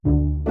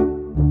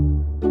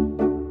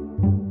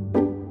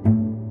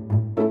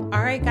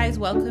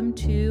Welcome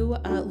to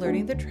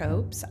Learning the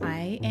Tropes.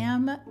 I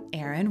am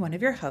Erin, one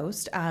of your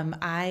hosts.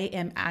 I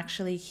am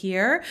actually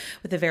here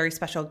with a very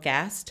special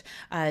guest,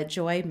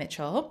 Joy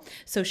Mitchell.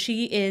 So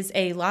she is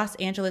a Los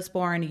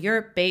Angeles-born,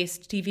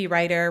 Europe-based TV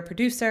writer,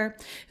 producer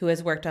who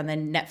has worked on the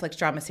Netflix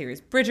drama series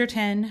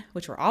Bridgerton,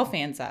 which we're all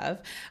fans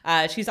of.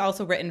 She's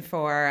also written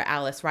for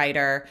Alice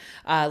Ryder,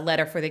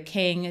 Letter for the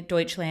King,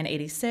 Deutschland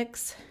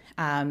 86,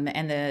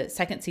 and the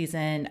second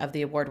season of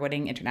the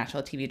award-winning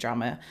international TV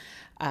drama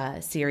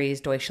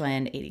series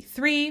Deutschland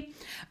 83.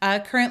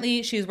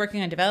 Currently, she's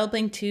working on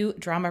developing 2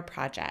 drama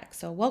projects.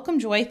 So welcome,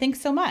 Joy.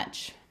 Thanks so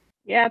much.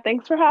 Yeah,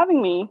 thanks for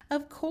having me.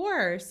 Of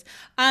course.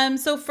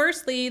 So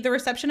firstly, the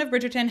reception of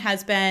Bridgerton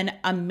has been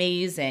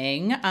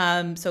amazing.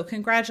 So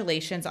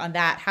congratulations on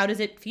that. How does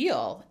it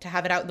feel to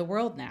have it out in the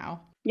world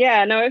now?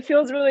 Yeah, no, it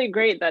feels really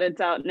great that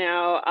it's out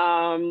now.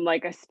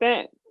 I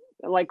spent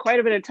quite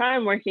a bit of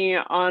time working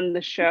on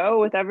the show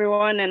with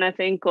everyone, and I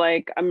think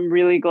I'm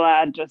really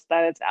glad just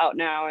that it's out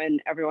now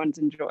and everyone's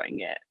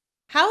enjoying it.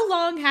 How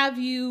long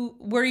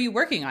were you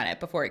working on it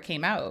before it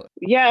came out?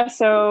 Yeah,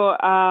 so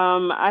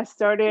I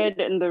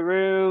started in the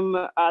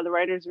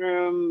writer's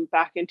room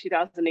back in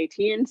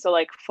 2018, so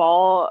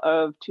fall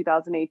of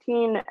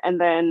 2018, and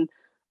then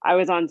I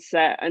was on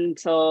set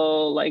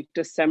until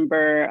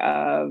December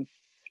of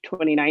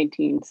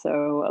 2019,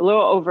 so a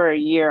little over a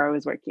year I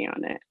was working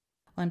on it.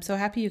 Well, I'm so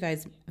happy you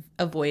guys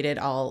avoided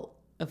all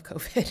of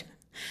COVID.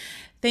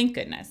 Thank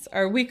goodness,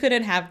 or we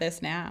couldn't have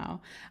this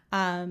now.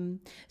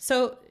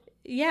 So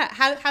yeah,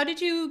 how did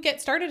you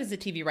get started as a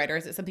TV writer?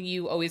 Is it something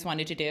you always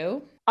wanted to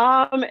do?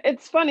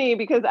 It's funny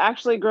because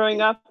actually growing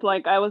up,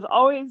 I was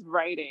always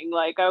writing.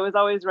 I was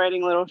always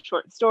writing little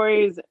short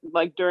stories,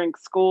 during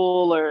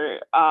school or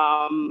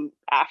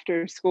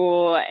after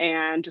school,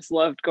 and just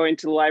loved going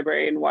to the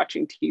library and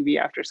watching TV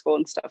after school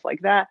and stuff like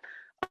that.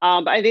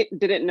 But I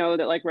didn't know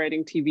that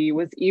writing TV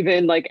was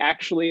even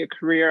actually a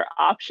career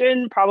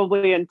option,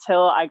 probably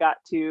until I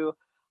got to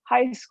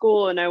high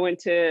school and I went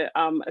to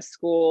a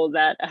school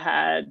that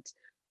had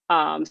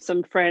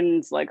some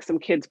friends, some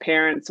kids'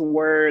 parents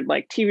were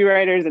TV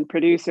writers and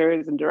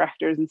producers and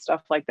directors and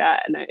stuff like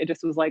that. And it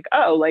just was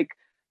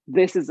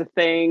this is a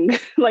thing,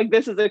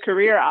 this is a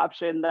career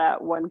option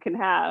that one can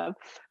have.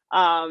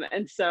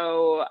 And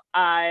so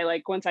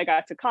once I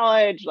got to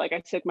college,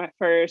 I took my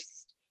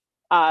first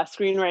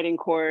screenwriting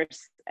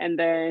course and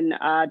then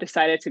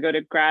decided to go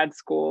to grad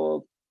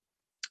school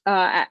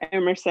at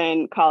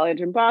Emerson College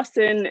in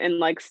Boston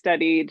and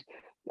studied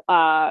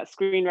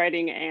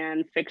screenwriting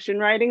and fiction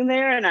writing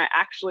there. And I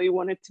actually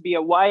wanted to be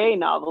a YA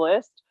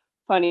novelist,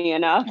 funny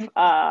enough,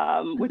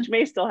 which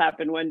may still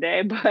happen one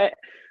day. But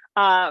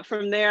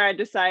from there, I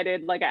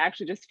decided I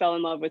actually just fell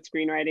in love with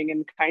screenwriting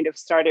and kind of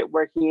started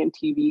working in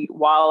TV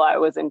while I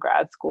was in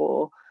grad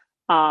school.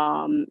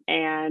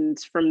 And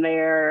from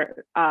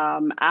there,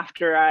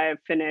 after I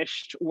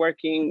finished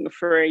working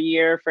for a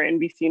year for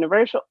NBC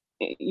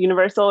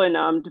Universal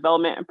in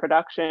development and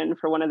production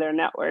for one of their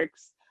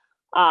networks,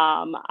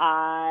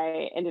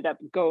 I ended up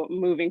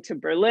moving to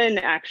Berlin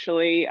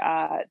actually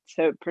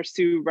to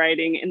pursue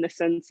writing in the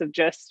sense of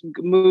just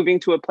moving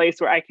to a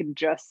place where I could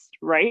just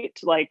write,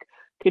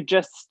 could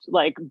just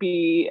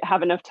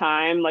have enough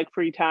time,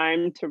 free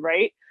time to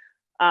write.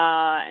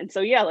 And so,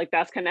 yeah,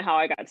 that's kind of how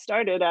I got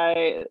started.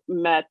 I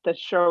met the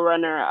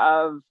showrunner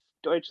of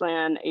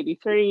Deutschland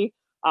 83,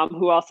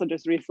 who also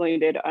just recently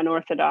did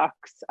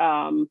Unorthodox.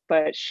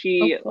 But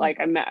she,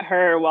 I met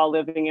her while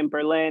living in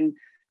Berlin.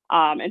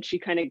 And she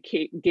kind of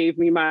gave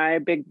me my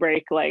big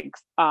break,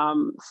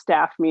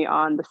 staffed me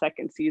on the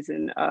second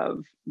season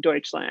of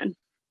Deutschland.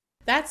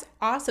 That's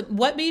awesome.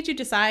 What made you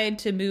decide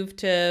to move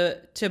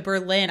to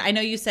Berlin? I know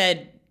you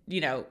said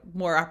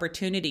more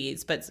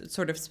opportunities, but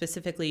sort of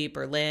specifically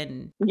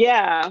Berlin.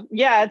 Yeah.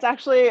 It's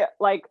actually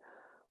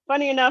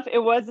funny enough, it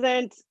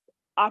wasn't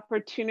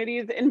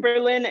opportunities in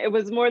Berlin. It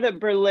was more that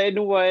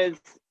Berlin was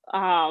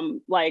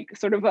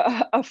sort of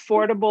a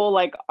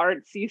affordable,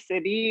 artsy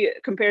city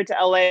compared to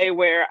LA,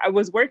 where I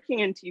was working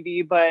in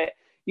TV, but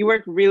you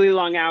work really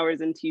long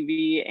hours in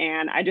TV.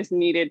 And I just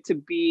needed to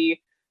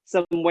be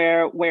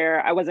somewhere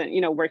where I wasn't,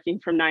 working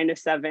from 9 to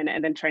 7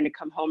 and then trying to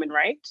come home and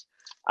write.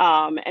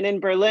 And in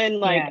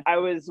Berlin, I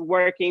was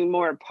working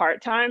more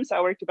part-time. So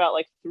I worked about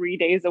 3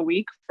 days a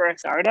week for a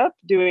startup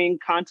doing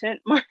content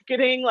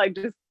marketing,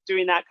 just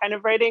doing that kind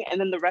of writing. And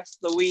then the rest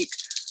of the week,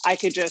 I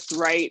could just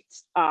write,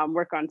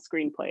 work on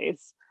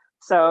screenplays.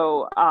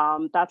 So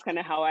that's kind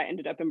of how I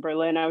ended up in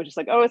Berlin. I was just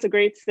oh, it's a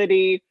great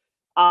city.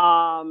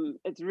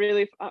 It's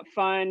really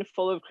fun,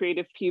 full of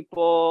creative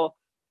people.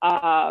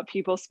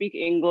 People speak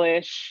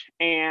English,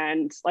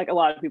 and a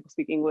lot of people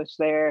speak English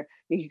there.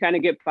 You can kind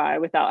of get by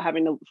without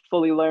having to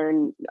fully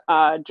learn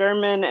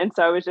German. And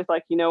so I was just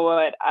you know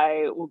what,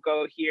 I will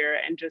go here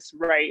and just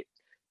write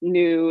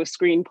new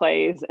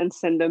screenplays and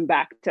send them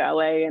back to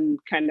LA, and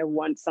kind of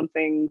once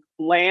something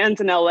lands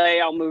in LA,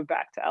 I'll move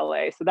back to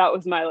LA. So that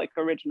was my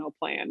original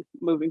plan,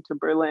 moving to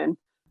Berlin.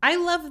 I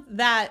love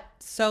that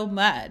so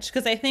much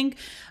because I think,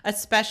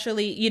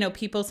 especially,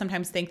 people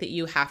sometimes think that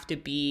you have to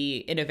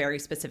be in a very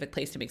specific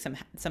place to make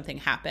something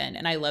happen.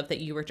 And I love that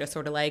you were just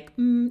sort of like,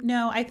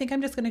 no, I think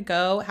I'm just going to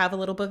go have a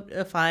little bit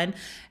of fun,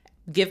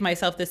 give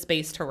myself the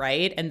space to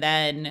write. And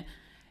then,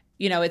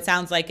 it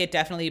sounds like it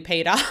definitely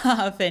paid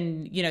off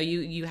and,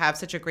 you have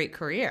such a great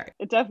career.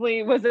 It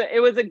definitely was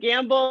it was a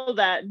gamble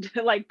that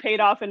like paid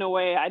off in a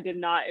way I did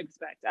not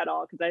expect at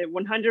all. Cause I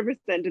 100%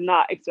 did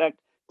not expect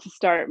to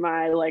start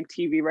my like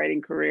TV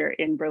writing career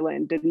in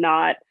Berlin.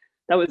 That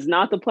was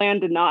not the plan,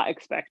 did not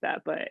expect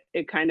that, but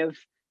it kind of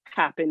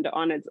happened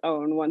on its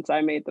own once I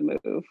made the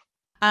move.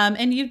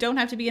 And you don't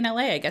have to be in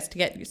LA, I guess, to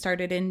get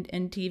started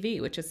in TV,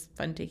 which is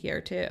fun to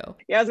hear too.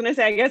 Yeah, I was gonna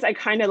say, I guess I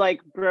kind of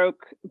like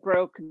broke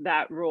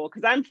that rule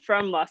because I'm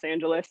from Los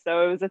Angeles,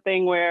 so it was a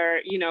thing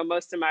where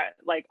most of my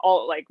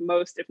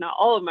most if not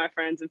all of my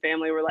friends and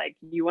family were like,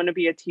 "You want to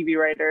be a TV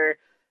writer,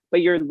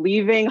 but you're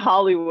leaving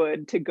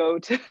Hollywood to go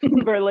to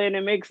Berlin.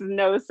 It makes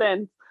no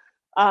sense."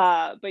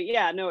 But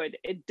yeah, no,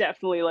 it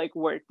definitely like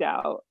worked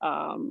out.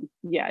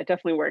 Yeah, it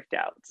definitely worked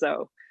out.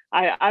 So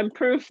I'm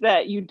proof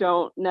that you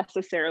don't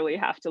necessarily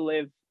have to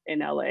live in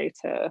LA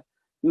to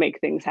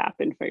make things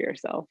happen for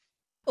yourself.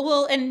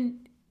 Well,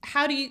 and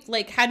how do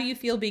you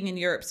feel being in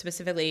Europe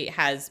specifically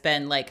has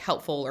been like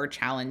helpful or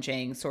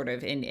challenging sort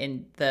of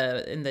in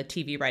the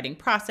TV writing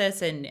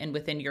process and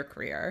within your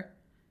career?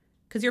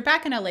 Because you're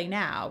back in LA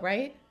now,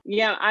 right?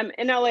 Yeah, I'm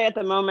in LA at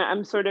the moment.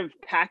 I'm sort of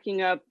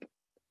packing up.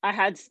 I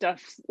had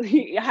stuff,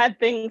 I had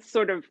things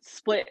sort of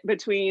split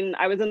between,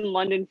 I was in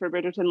London for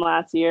Bridgerton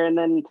last year and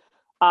then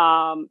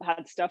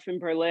had stuff in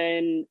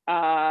Berlin,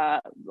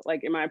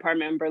 like in my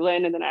apartment in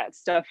Berlin, and then I had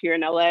stuff here in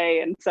LA.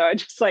 And so I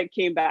just like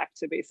came back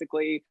to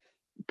basically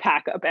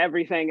pack up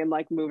everything and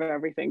like move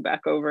everything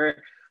back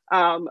over.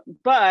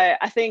 But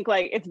I think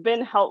like it's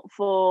been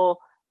helpful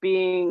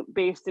being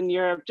based in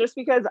Europe just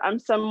because I'm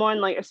someone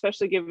like,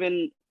 especially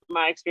given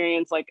my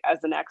experience like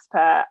as an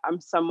expat, I'm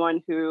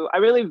someone who I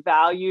really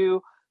value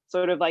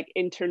sort of like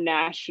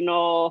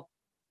international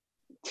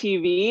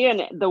TV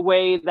and the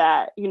way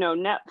that,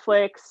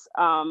 Netflix,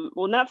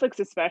 Netflix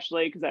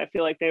especially, because I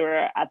feel like they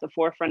were at the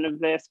forefront of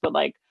this, but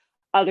like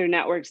other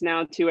networks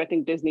now too. I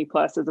think Disney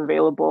Plus is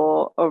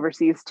available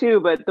overseas too,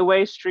 but the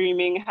way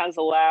streaming has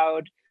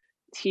allowed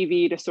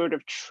TV to sort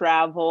of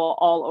travel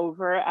all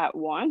over at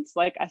once,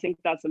 like I think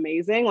that's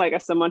amazing. Like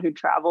as someone who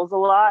travels a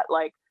lot,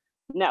 like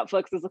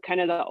Netflix is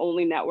kind of the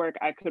only network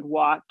I could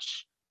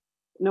watch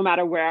no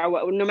matter where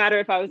no matter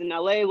if I was in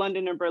LA,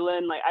 London, or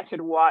Berlin, like I could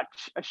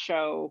watch a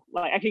show,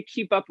 like I could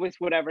keep up with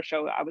whatever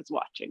show I was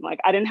watching. Like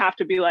I didn't have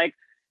to be like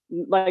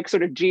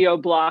sort of geo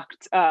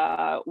blocked,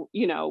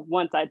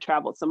 once I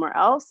traveled somewhere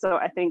else. So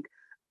I think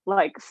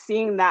like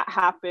seeing that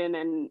happen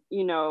and,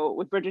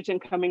 with Bridgerton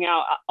coming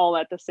out all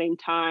at the same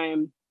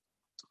time,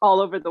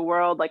 all over the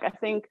world, like I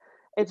think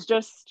it's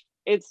just,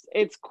 it's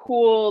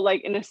cool,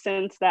 like in a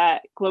sense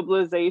that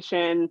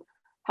globalization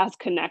has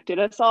connected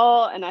us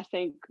all. And I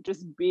think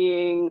just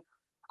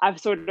I've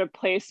sort of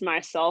placed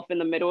myself in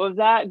the middle of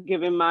that,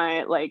 given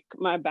my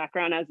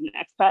background as an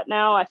expat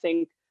now. I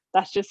think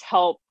that's just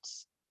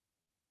helped.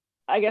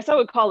 I guess I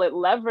would call it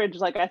leverage.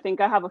 Like I think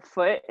I have a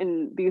foot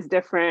in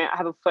I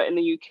have a foot in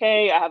the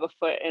UK, I have a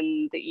foot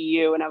in the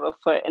EU, and I have a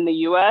foot in the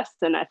US.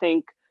 And I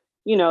think,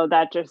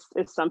 that just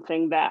is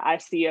something that I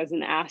see as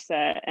an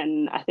asset.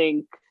 And I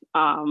think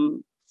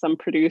some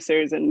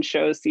producers and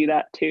shows see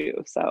that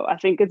too. So I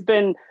think it's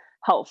been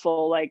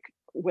helpful, like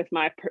with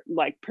my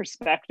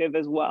perspective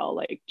as well,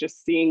 like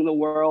just seeing the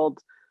world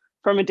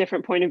from a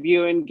different point of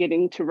view and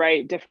getting to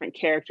write different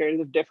characters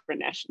of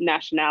different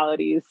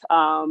nationalities,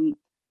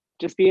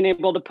 just being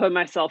able to put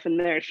myself in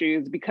their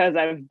shoes because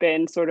I've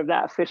been sort of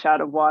that fish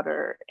out of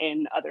water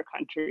in other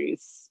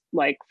countries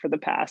like for the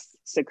past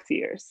 6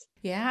 years.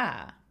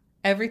 Yeah,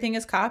 everything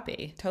is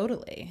copy,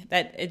 totally.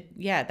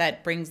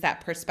 That brings that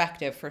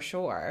perspective for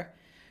sure.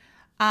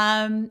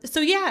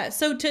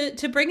 So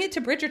to bring it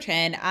to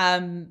Bridgerton,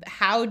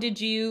 how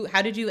did you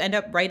end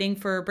up writing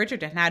for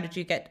Bridgerton? How did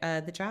you get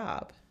the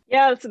job?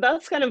 Yeah, so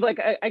that's kind of like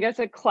I guess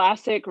a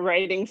classic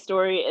writing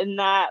story in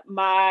that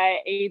my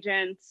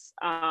agents,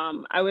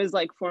 I was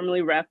like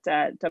formerly repped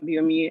at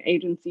WME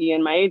agency,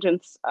 and my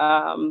agents,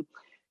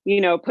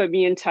 put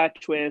me in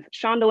touch with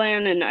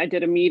Shondaland, and I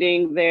did a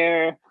meeting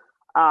there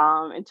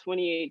in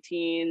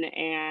 2018,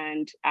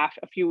 and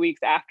a few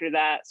weeks after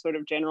that sort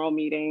of general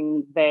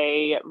meeting,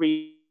 they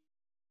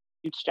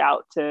reached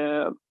out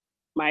to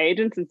my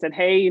agents and said,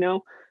 "Hey,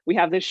 we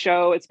have this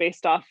show. It's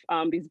based off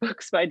these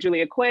books by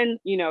Julia Quinn.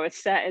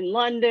 It's set in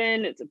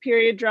London. It's a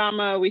period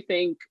drama. We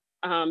think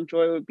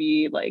Joy would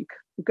be like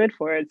good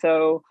for it."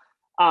 So,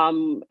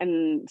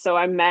 and so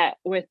I met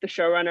with the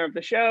showrunner of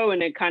the show,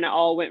 and it kind of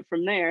all went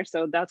from there.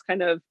 So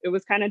it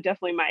was kind of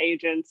definitely my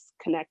agents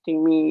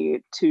connecting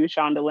me to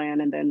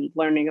Shondaland, and then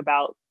learning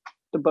about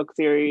the book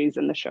series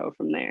and the show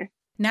from there.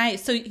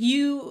 Nice. So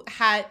you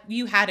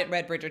hadn't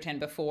read Bridgerton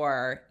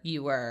before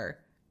you were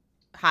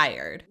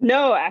hired?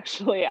 No,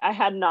 actually, I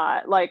had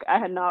not. Like, I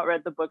had not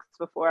read the books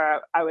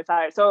before I was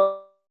hired.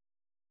 So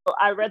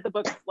I read the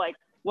books like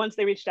once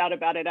they reached out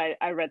about it,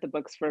 I read the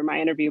books for my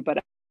interview, but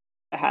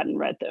I hadn't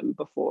read them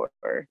before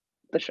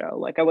the show.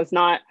 Like I was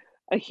not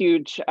a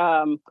huge,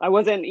 I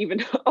wasn't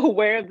even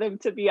aware of them,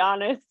 to be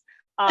honest.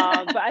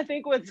 But I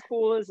think what's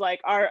cool is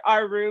like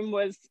our room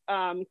was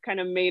kind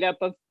of made up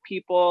of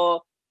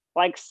people,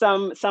 like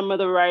some of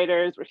the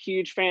writers were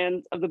huge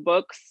fans of the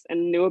books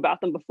and knew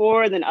about them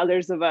before. Then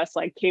others of us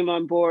like came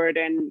on board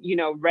and, you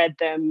know, read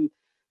them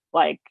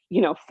like,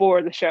 you know,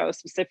 for the show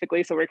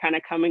specifically. So we're kind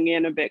of coming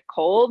in a bit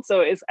cold.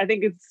 So I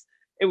think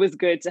it was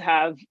good to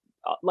have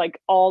like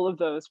all of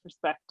those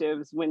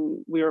perspectives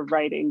when we were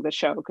writing the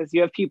show, because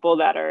you have people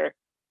that are,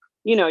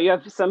 you know, you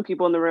have some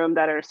people in the room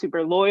that are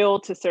super loyal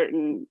to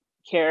certain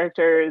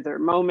characters or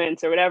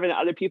moments or whatever, and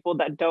other people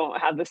that don't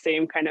have the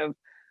same kind of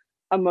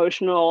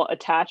emotional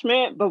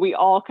attachment, but we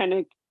all kind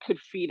of could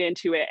feed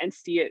into it and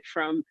see it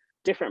from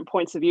different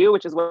points of view,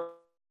 which is what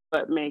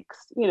makes,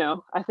 you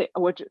know, I think,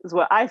 which is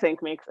what I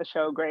think makes a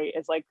show great,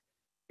 is like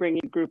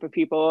bringing a group of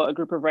people, a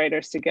group of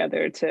writers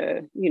together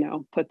to, you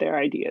know, put their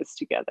ideas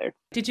together.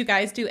 Did you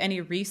guys do any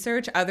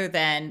research other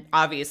than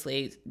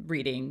obviously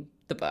reading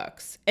the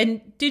books?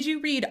 And did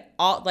you read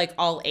all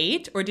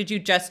 8, or did you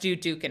just do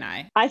Duke and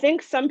I? I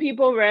think some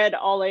people read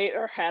all 8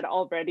 or had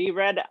already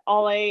read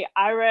all 8.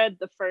 I read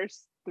the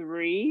first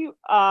 3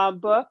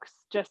 books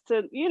just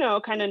to, you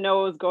know, kind of know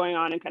what was going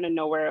on and kind of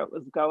know where it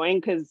was going,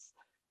 because,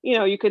 you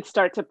know, you could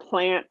start to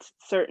plant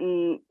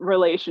certain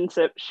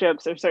relationships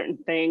or certain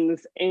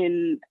things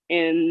in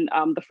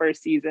the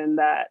first season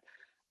that,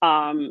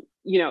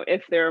 you know,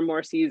 if there are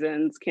more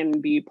seasons,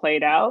 can be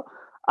played out.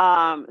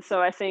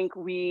 So I think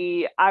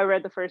I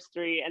read the first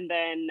 3, and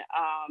then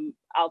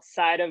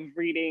outside of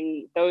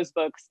reading those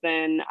books,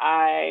 then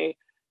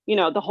you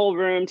know, the whole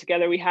room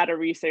together, we had a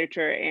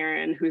researcher,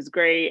 Erin, who's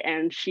great,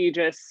 and she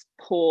just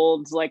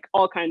pulled like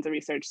all kinds of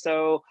research.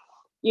 So,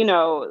 you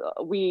know,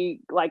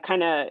 we like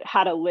kind of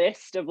had a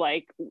list of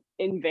like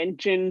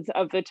inventions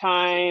of the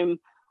time,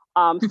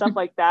 stuff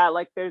like that.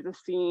 Like there's a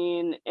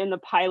scene in the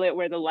pilot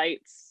where the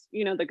lights,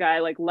 you know, the guy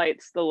like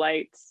lights the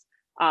lights,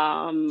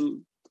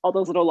 all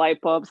those little light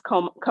bulbs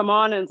come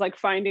on, and it's like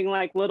finding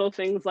like little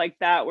things like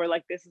that where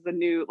like this is a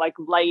new like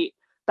light,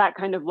 that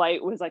kind of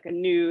light was like a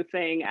new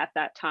thing at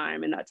that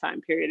time, in that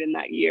time period, in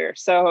that year.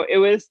 So it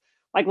was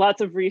like lots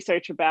of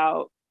research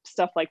about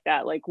stuff like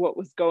that, like what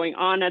was going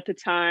on at the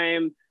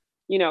time,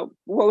 you know,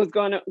 what was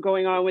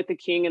going on with the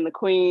king and the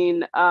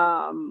queen,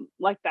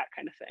 like that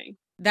kind of thing.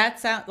 That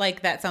sounds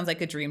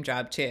like a dream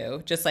job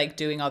too. Just like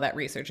doing all that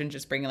research and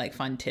just bringing like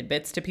fun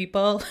tidbits to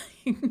people.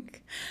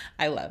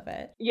 I love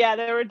it. Yeah,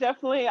 there were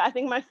definitely, I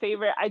think my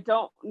favorite, I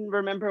don't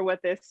remember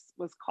what this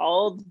was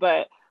called,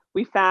 but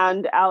we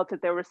found out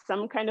that there was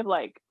some kind of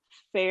like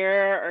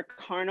fair or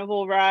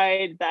carnival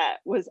ride that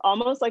was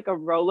almost like a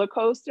roller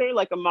coaster,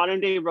 like a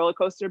modern day roller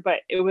coaster,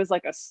 but it was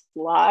like a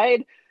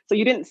slide. So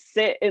you didn't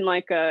sit in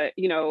like a,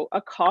 you know,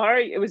 a car.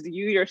 It was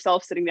you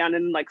yourself sitting down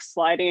and like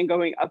sliding and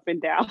going up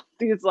and down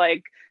these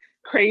like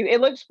crazy.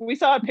 We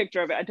saw a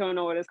picture of it. I don't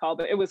know what it's called,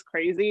 but it was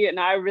crazy.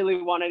 And I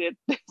really wanted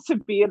it to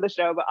be in the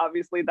show, but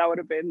obviously that would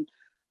have been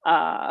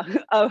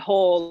a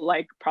whole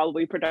like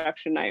probably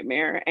production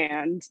nightmare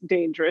and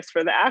dangerous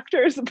for the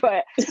actors.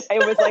 But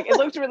it was like, it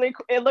looked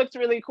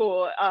really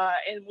cool.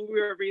 And when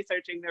we were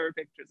researching, there were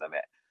pictures of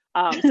it.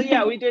 So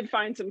yeah, we did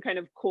find some kind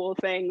of cool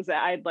things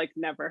that I'd like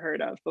never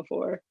heard of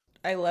before.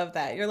 I love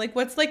that. You're like,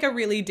 what's like a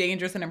really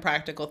dangerous and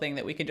impractical thing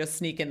that we could just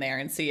sneak in there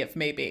and see if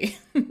maybe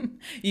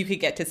you could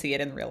get to see it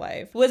in real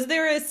life? Was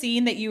there a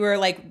scene that you were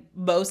like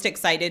most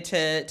excited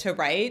to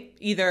write,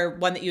 either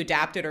one that you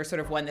adapted or sort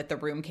of one that the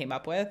room came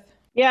up with?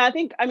 Yeah,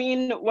 I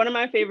mean, one of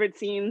my favorite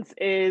scenes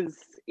is,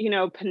 you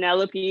know,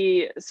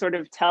 Penelope sort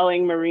of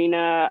telling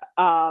Marina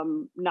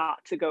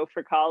not to go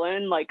for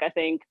Colin. Like, I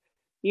think,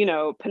 you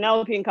know,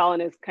 Penelope and Colin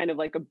is kind of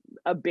like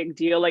a big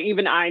deal. Like,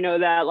 even I know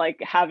that, like,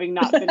 having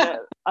not been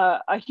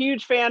a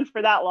huge fan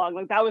for that long,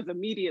 like that was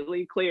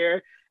immediately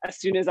clear as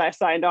soon as I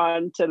signed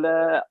on to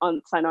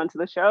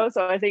the show.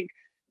 So I think,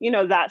 you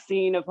know, that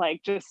scene of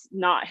like just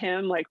not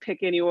him, like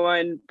pick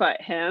anyone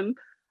but him,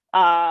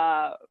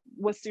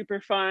 was super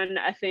fun,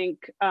 I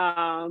think,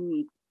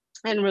 and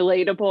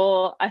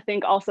relatable. I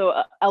think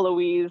also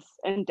Eloise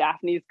and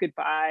Daphne's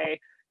goodbye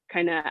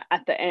kind of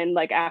at the end,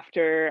 like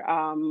after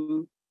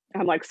I'm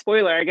like,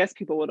 spoiler, I guess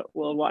people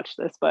will watch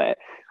this, but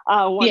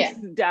once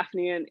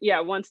Daphne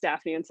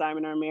and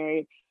Simon are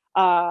married,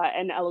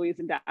 and Eloise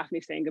and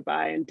Daphne saying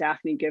goodbye, and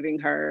Daphne giving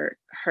her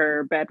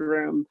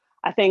bedroom,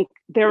 I think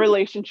their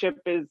relationship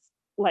is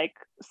like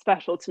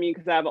special to me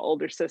because I have an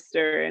older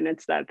sister, and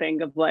it's that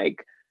thing of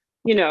like,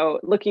 you know,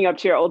 looking up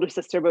to your older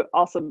sister, but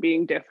also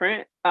being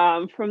different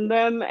from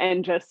them,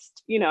 and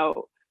just, you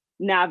know,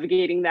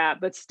 navigating that,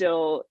 but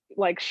still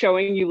like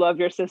showing you love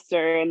your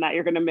sister and that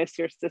you're going to miss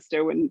your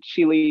sister when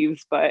she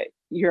leaves, but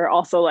you're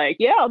also like,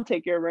 yeah, I'll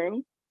take your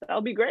room.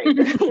 That'll be great.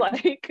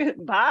 Like,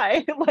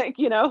 bye. Like,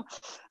 you know,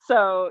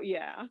 so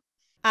yeah.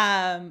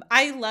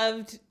 I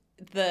loved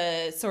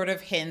the sort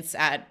of hints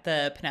at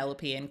the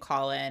Penelope and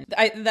Colin.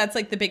 That's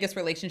like the biggest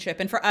relationship.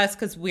 And for us,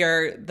 because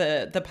we're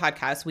the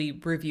podcast, we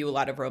review a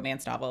lot of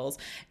romance novels,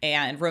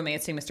 and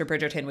Romancing Mr.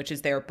 Bridgerton, which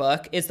is their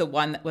book, is the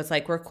one that was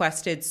like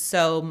requested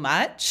so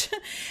much.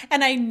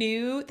 And I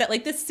knew that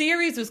like the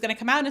series was going to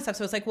come out and stuff.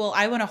 So I was like, well,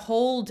 I want to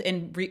hold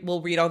and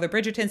we'll read all the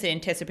Bridgertons in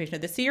anticipation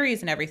of the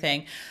series and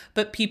everything.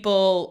 But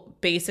people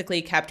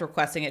basically kept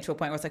requesting it to a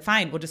point where it's like,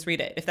 fine, we'll just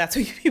read it. If that's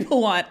what you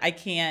people want, I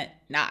can't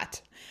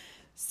not.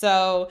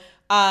 So,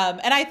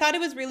 and I thought it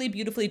was really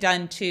beautifully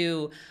done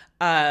too,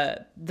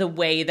 the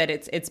way that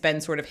it's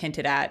been sort of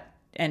hinted at,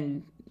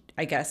 and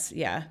I guess,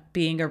 yeah,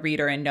 being a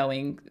reader and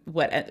knowing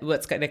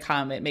what's going to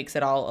come, it makes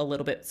it all a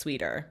little bit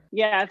sweeter.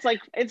 Yeah, it's like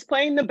it's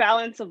playing the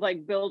balance of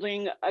like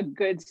building a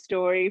good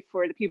story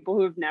for the people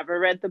who have never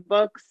read the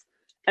books,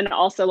 and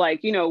also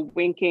like, you know,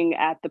 winking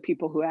at the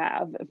people who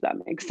have, if that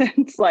makes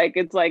sense. Like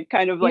it's like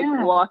kind of like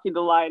walking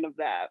the line of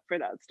that for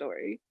that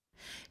story.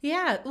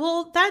 Yeah,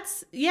 well,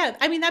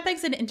 I mean, that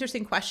begs an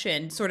interesting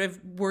question. Sort of,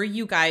 were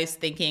you guys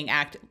thinking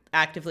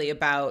actively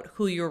about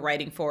who you were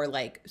writing for,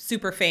 like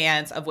super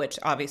fans, of which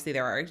obviously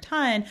there are a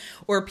ton,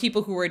 or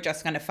people who were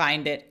just going to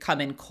find it come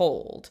in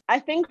cold? I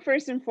think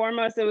first and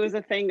foremost, it was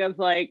a thing of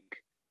like,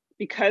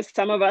 because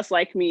some of us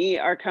like me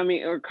are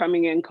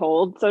coming in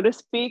cold, so to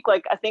speak.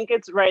 Like, I think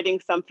it's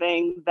writing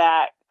something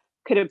that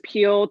could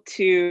appeal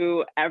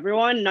to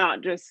everyone,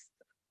 not just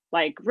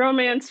like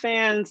romance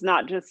fans,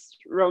 not just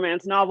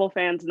romance novel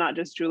fans, not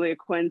just Julia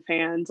Quinn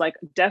fans. Like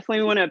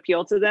definitely want to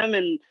appeal to them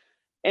and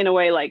in a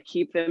way like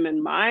keep them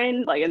in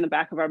mind, like in the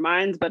back of our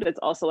minds. But it's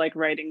also like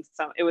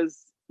it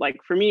was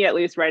like, for me at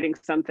least, writing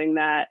something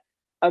that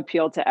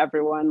appealed to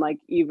everyone. Like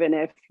even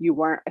if you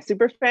weren't a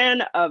super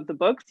fan of the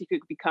books, you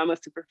could become a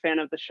super fan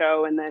of the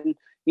show and then,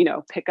 you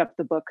know, pick up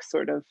the books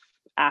sort of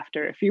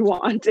after if you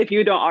want, if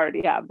you don't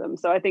already have them.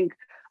 So I think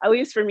at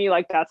least for me,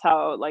 like that's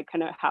how, like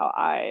kind of how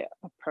I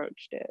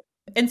approached it.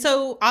 And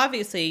so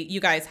obviously you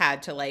guys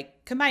had to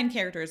like combine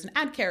characters and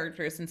add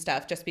characters and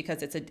stuff just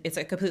because it's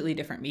a completely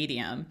different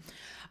medium.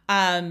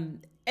 And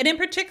in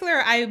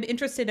particular, I'm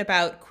interested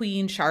about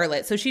Queen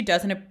Charlotte. So she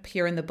doesn't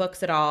appear in the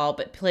books at all,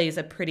 but plays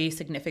a pretty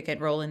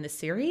significant role in the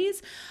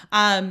series.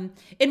 In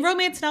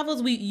romance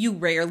novels, you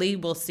rarely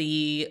will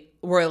see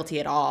royalty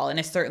at all, and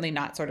is certainly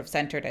not sort of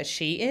centered as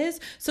she is.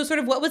 So sort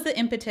of what was the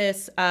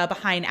impetus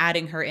behind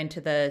adding her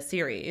into the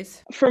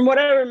series? From what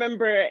I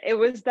remember, it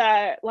was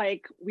that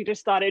like we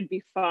just thought it'd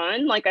be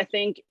fun. Like I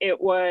think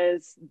it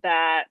was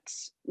that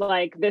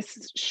like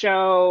this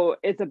show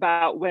is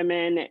about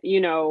women, you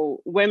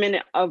know, women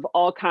of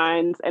all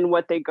kinds and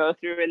what they go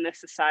through in this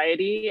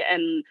society.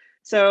 And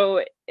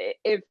so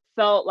it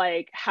felt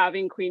like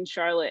having Queen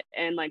Charlotte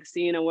and like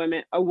seeing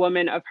a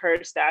woman of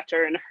her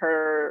stature and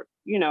her,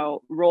 you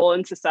know, role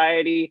in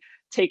society,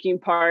 taking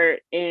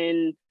part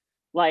in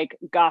like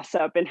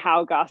gossip and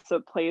how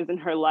gossip plays in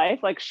her life.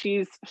 Like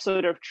she's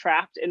sort of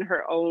trapped in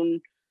her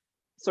own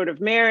sort of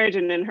marriage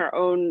and in her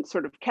own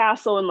sort of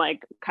castle and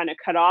like kind of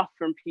cut off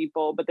from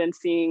people, but then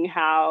seeing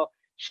how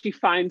she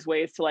finds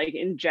ways to like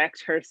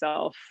inject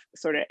herself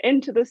sort of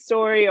into the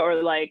story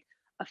or like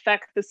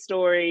affect the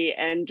story,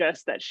 and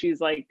just that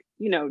she's like,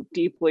 you know,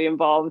 deeply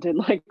involved in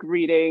like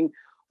reading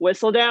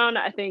Whistledown.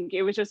 I think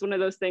it was just one of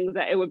those things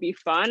that it would be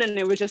fun, and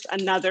it was just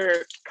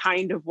another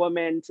kind of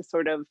woman to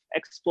sort of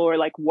explore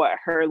like what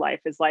her life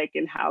is like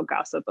and how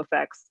gossip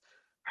affects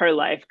her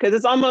life. Because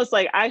it's almost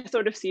like I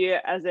sort of see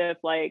it as if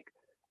like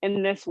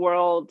in this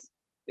world,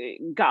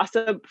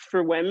 gossip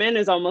for women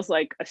is almost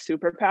like a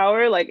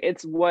superpower. Like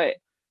it's what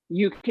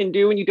you can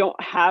do when you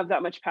don't have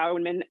that much power.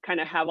 When men kind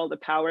of have all the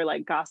power,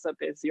 like gossip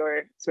is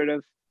your sort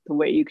of the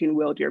way you can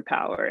wield your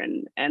power.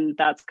 And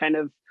that's kind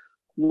of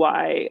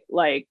why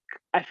like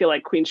I feel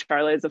like Queen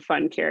Charlotte is a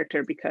fun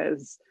character,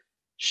 because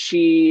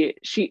she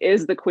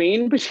is the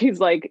queen, but she's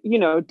like, you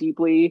know,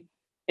 deeply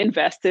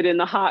invested in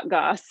the hot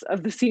goss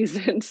of the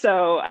season.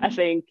 So I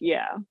think,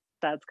 yeah,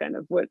 that's kind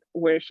of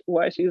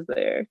why she's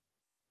there,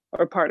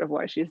 or part of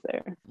why she's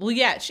there. Well,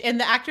 yeah, and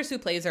the actress who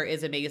plays her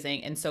is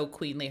amazing and so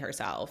queenly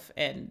herself,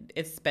 and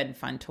it's been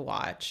fun to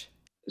watch.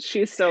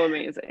 She's so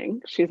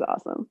amazing. She's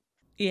awesome.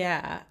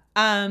 Yeah.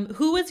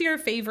 Who was your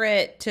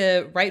favorite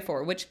to write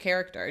for? Which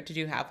character? Did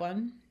you have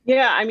one?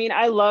 Yeah, I mean,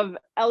 I love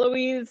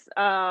Eloise,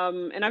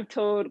 and I've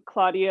told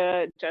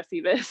Claudia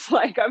Jessie this,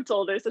 like I've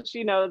told her, so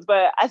she knows,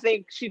 but I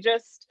think she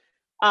just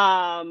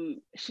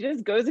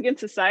goes against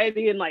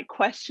society and like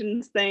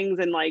questions things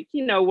and like,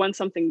 you know, wants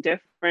something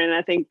different.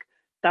 I think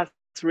that's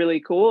really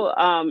cool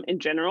in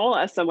general,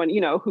 as someone, you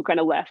know, who kind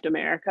of left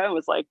America and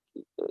was like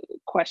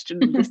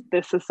questioned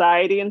this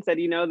society and said,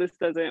 you know, this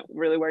doesn't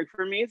really work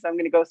for me, so I'm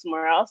going to go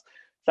somewhere else.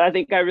 So I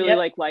think I really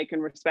like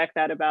and respect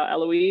that about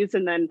Eloise.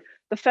 And then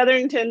the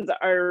Featheringtons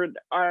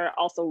are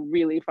also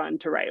really fun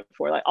to write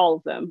for, like all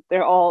of them.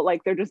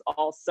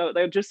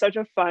 They're just such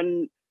a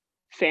fun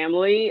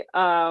family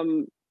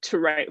to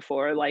write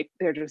for. Like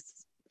they're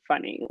just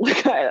funny.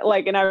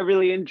 And I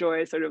really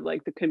enjoy sort of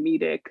like the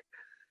comedic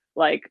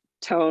like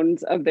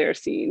tones of their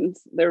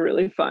scenes. They're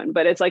really fun,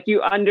 but it's like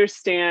you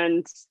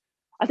understand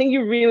I think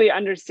you really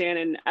understand,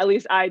 and at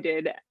least I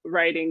did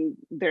writing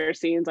their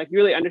scenes, like you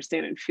really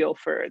understand and feel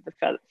for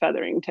the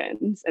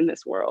Featheringtons in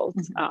this world.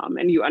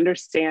 And you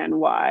understand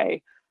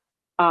why,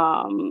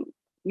 um,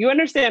 you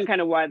understand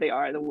kind of why they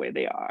are the way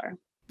they are.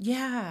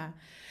 Yeah.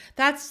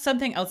 That's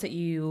something else that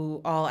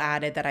you all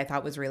added that I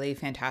thought was really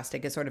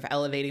fantastic is sort of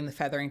elevating the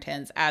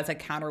Featheringtons as a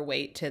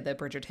counterweight to the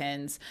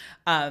Bridgertons.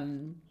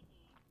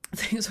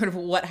 Sort of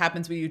what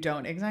happens when you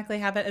don't exactly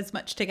have it as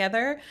much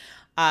together.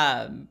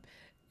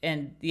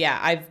 And yeah,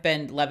 I've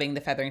been loving the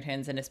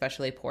Featheringtons and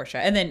especially Portia.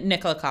 And then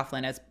Nicola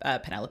Coughlan as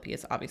Penelope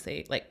is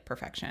obviously like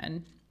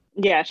perfection.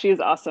 Yeah, she's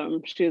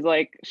awesome.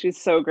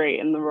 She's so great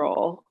in the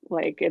role.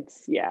 Like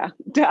it's yeah.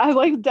 I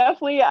like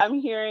definitely I'm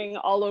hearing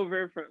all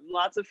over from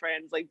lots of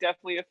friends, like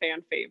definitely a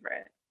fan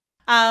favorite.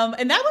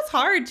 And that was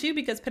hard too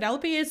because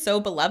Penelope is so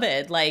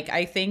beloved. Like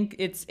I think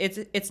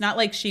it's not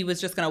like she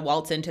was just gonna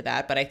waltz into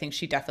that, but I think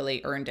she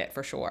definitely earned it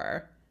for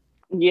sure.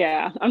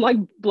 Yeah, I'm like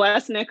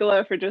bless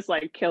Nicola for just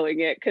like killing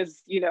it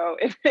because you know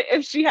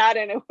if she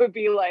hadn't, it would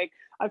be like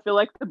I feel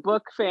like the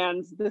book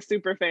fans, the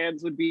super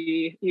fans would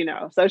be you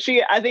know. So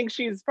I think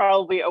she's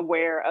probably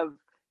aware of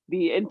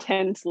the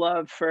intense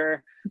love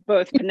for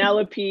both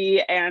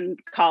Penelope and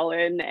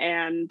Colin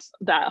and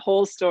that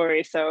whole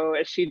story. So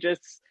she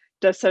just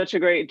does such a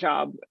great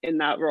job in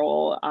that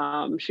role.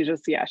 She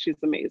just yeah, she's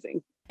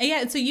amazing. And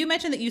yeah, so you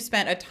mentioned that you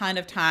spent a ton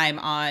of time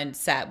on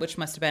set, which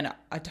must have been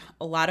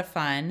a lot of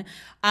fun.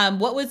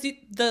 What was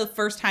the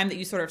first time that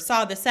you sort of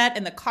saw the set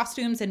and the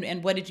costumes,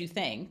 and what did you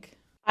think?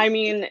 I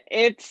mean,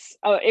 it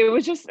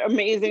was just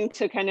amazing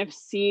to kind of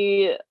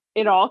see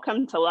it all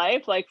come to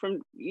life. Like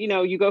from you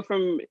know, you go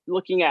from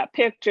looking at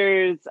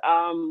pictures,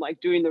 like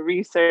doing the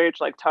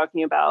research, like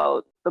talking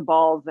about the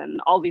balls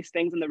and all these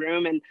things in the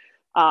room, and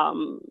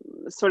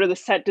sort of the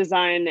set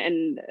design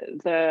and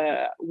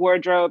the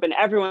wardrobe and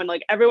everyone,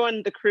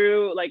 the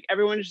crew, like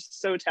everyone's just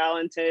so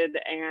talented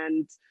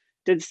and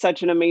did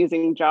such an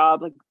amazing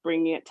job, like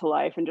bringing it to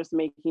life and just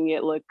making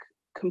it look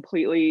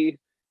completely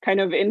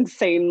kind of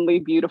insanely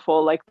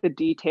beautiful, like the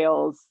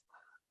details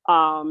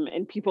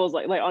and people's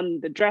like on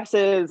the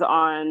dresses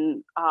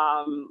on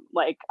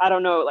like I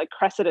don't know like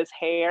Cressida's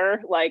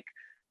hair, like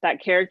that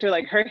character,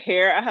 like her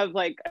hair,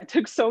 I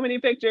took so many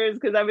pictures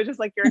because I was just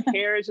like your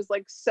hair is just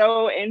like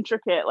so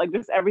intricate, like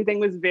just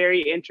everything was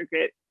very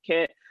intricate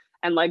kit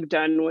and like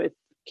done with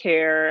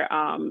care,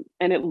 and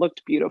it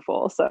looked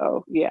beautiful,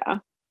 so yeah.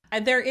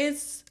 There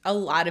is a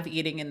lot of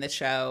eating in the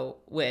show,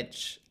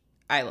 which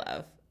I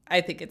love.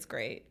 I think it's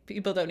great.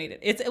 People don't eat it.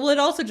 It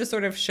also just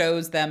sort of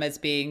shows them as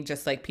being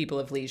just like people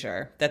of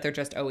leisure, that they're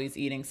just always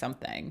eating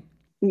something.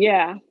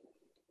 Yeah,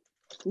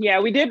 yeah,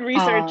 we did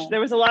research. Oh. There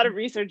was a lot of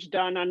research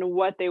done on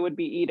what they would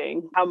be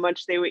eating, how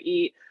much they would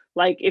eat.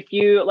 Like if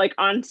you like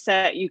on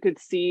set, you could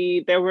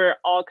see there were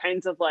all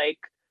kinds of like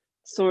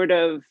sort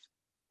of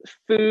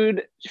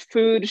food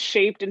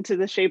shaped into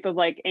the shape of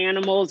like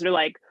animals or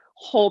like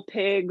whole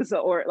pigs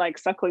or like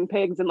suckling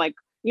pigs and like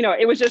you know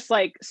it was just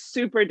like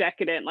super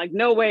decadent, like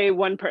no way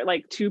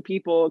like two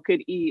people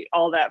could eat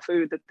all that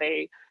food that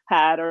they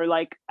had, or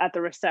like at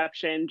the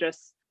reception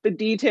just the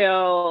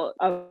detail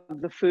of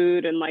the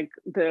food and like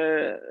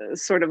the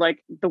sort of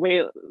like the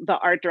way the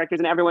art directors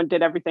and everyone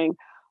did everything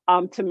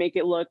to make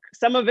it look,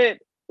 some of it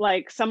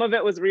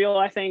was real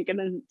I think, and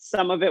then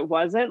some of it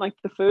wasn't, like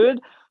the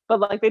food, but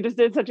like they just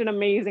did such an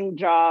amazing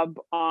job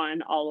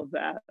on all of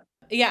that.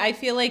 Yeah, I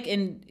feel like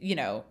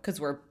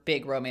because we're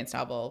big romance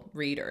novel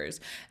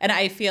readers, and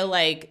I feel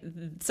like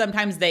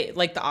sometimes they,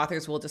 like the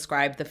authors will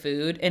describe the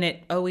food and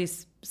it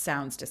always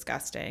sounds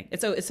disgusting.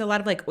 It's a lot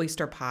of like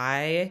oyster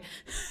pie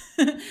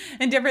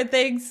and different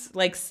things.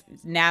 Like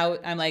now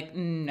I'm like,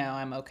 no,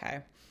 I'm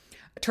okay.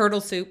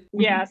 Turtle soup.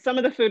 Yeah, some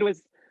of the food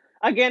was,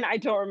 again, I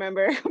don't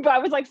remember, but I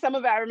was like, some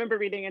of it I remember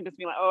reading and just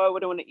being like, oh, I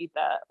wouldn't want to eat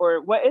that.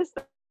 Or what is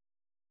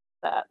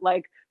that?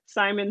 Like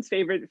Simon's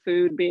favorite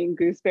food being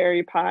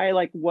gooseberry pie.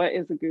 Like, what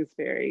is a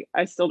gooseberry?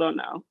 I still don't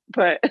know.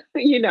 But,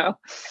 you know,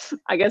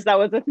 I guess that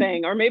was a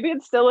thing. Or maybe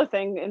it's still a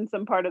thing in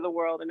some part of the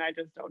world and I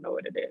just don't know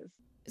what it is.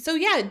 So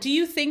yeah, do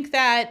you think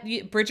that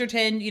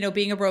Bridgerton,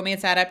 being a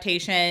romance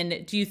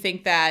adaptation, do you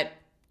think that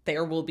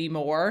there will be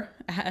more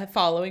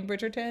following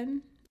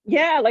Bridgerton?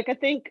 Yeah, like I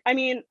think, I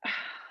mean,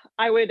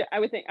 I would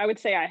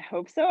say I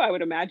hope so. I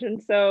would imagine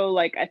so.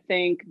 Like I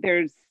think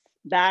there's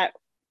that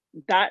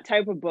that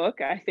type of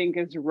book I think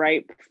is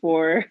ripe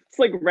for it's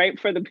like ripe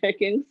for the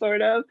picking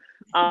sort of.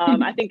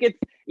 I think it's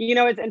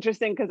it's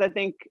interesting because I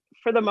think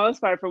for the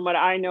most part from what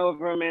I know of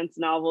romance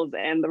novels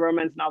and the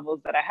romance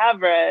novels that I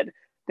have read,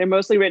 they're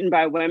mostly written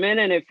by women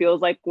and it feels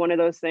like one of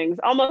those things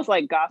almost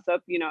like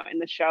gossip, in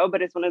the show,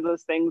 but it's one of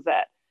those things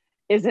that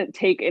isn't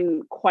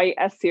taken quite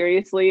as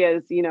seriously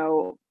as,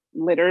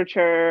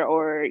 literature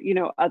or,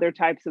 other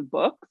types of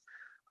books.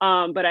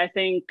 But I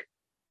think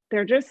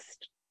they're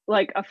just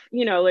like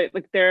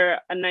like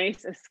they're a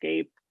nice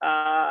escape,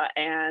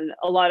 and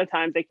a lot of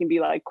times they can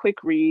be like quick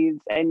reads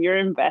and you're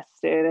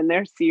invested in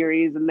their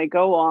series and they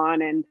go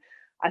on, and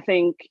I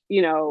think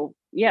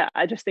yeah,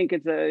 I just think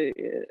it's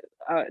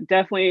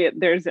definitely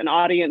there's an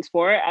audience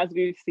for it, as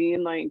we've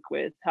seen like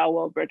with how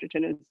well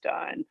Bridgerton has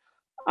done,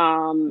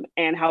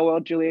 and how well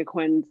Julia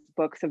Quinn's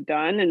books have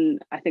done.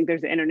 And I think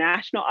there's an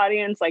international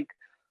audience. Like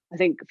I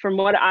think from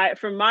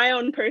my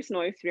own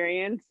personal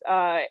experience,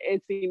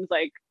 it seems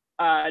like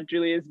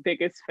Julia's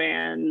biggest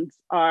fans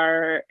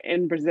are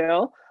in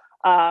Brazil.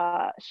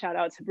 Shout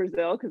out to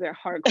Brazil because they're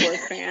hardcore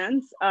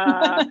fans.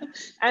 And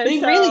they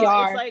so really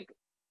are. It's like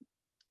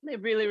they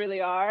really,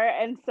 really are.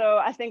 And so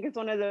I think it's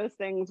one of those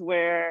things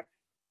where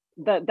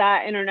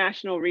that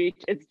international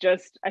reach,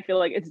 I feel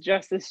like it's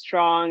just as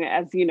strong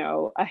as,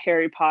 a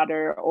Harry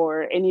Potter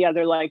or any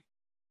other like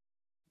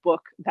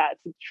book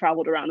that's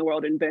traveled around the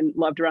world and been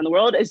loved around the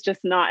world. It's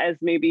just not as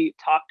maybe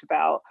talked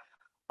about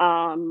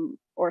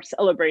or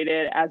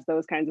celebrated as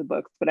those kinds of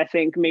books. But I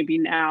think maybe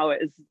now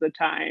is the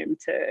time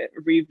to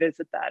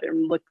revisit that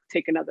and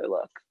take another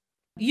look.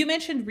 You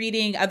mentioned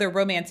reading other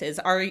romances.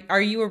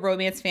 Are you a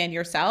romance fan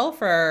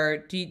yourself,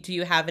 or do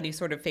you have any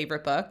sort of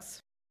favorite books?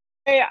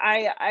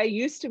 I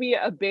used to be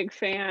a big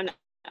fan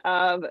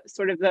of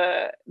sort of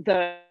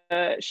the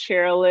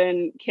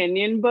Sherilyn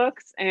Kenyon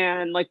books,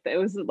 and like it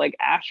was like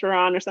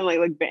Acheron or something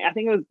like I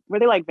think it was, were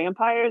they like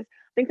vampires?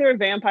 I think they were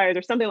vampires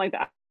or something like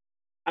that.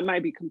 I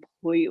might be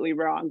completely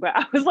wrong, but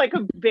I was like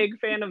a big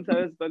fan of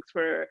those books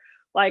for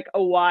like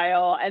a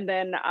while, and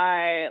then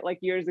I like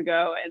years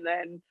ago, and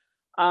then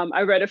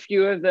I read a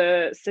few of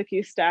the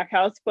Sookie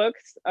Stackhouse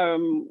books,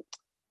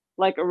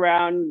 like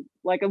around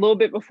like a little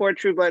bit before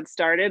True Blood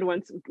started,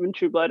 when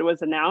True Blood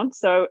was announced.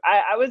 So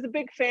I was a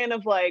big fan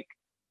of like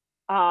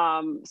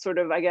sort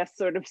of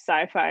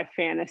sci-fi,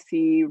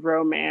 fantasy,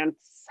 romance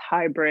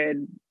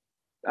hybrid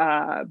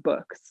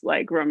books,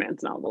 like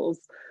romance novels.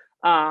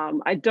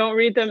 I don't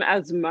read them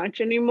as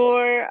much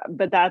anymore,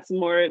 but that's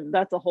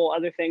a whole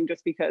other thing,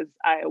 just because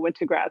I went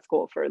to grad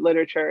school for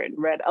literature and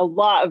read a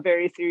lot of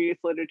very serious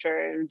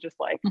literature, and just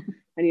like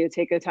I need to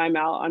take a time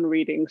out on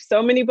reading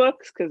so many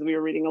books, because we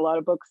were reading a lot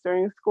of books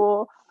during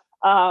school.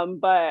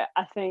 But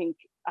I think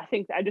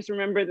I just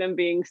remember them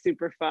being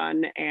super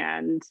fun,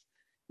 and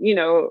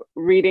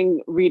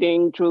reading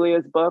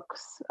Julia's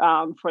books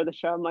for the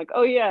show. I'm like,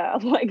 oh yeah,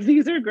 like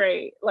these are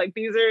great. Like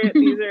these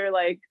are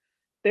like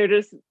they're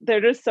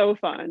just so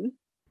fun.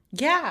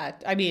 Yeah,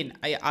 I mean,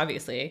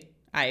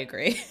 I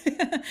agree,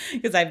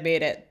 because I've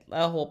made it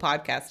a whole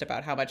podcast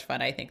about how much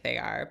fun I think they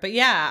are. But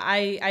yeah,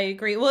 I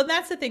agree. Well, and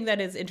that's the thing that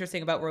is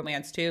interesting about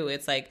romance too.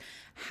 It's like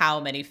how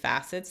many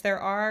facets there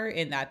are,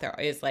 in that there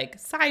is like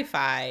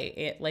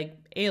sci-fi, like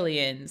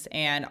aliens,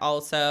 and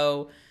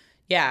also,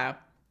 yeah,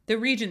 the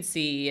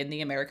Regency and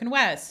the American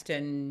West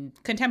and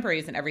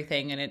contemporaries and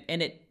everything.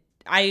 And it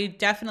I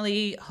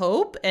definitely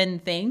hope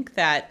and think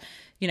that,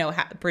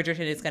 Bridgerton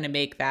is going to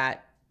make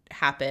that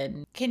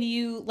happen. Can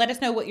you let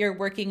us know what you're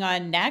working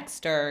on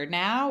next, or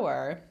now,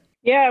 or?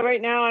 Yeah,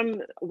 right now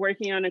I'm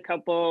working on a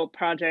couple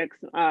projects,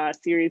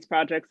 series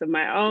projects of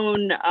my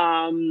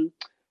own.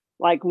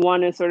 Like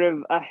one is sort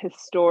of a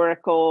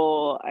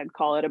historical, I'd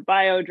call it a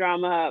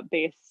biodrama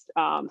based,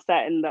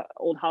 set in the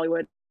old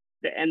Hollywood.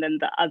 And then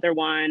the other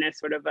one is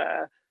sort of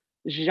a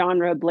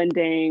genre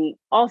blending,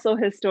 also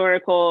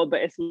historical,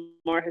 but it's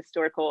more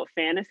historical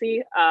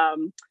fantasy.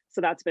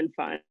 So that's been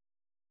fun.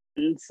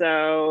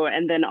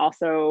 And then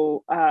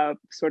also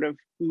sort of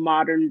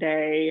modern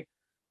day,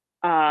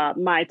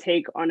 my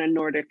take on a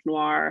Nordic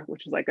noir,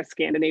 which is like a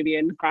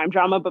Scandinavian crime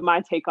drama, but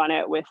my take on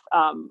it with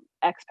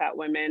expat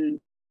women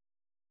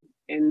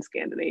in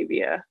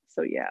Scandinavia.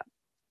 So yeah.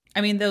 I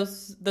mean,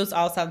 those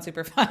all sound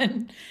super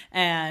fun,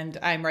 and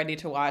I'm ready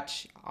to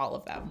watch all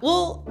of them.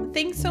 Well,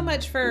 thanks so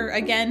much for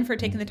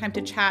taking the time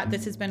to chat.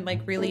 This has been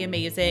like really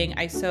amazing.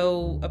 I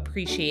so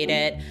appreciate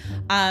it.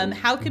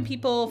 How can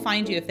people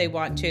find you if they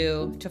want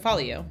to follow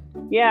you?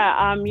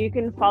 Yeah, you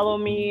can follow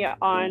me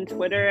on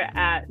Twitter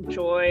at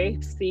Joy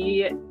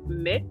C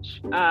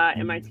Mitch,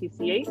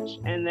 MITCH,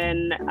 and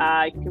then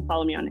you can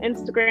follow me on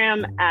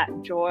Instagram at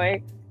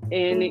Joy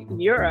in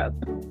Europe.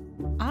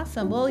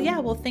 Awesome. Well, yeah.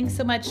 Well, thanks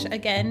so much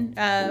again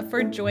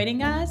for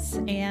joining us.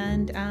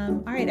 And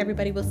all right,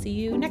 everybody, we'll see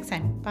you next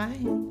time.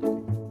 Bye.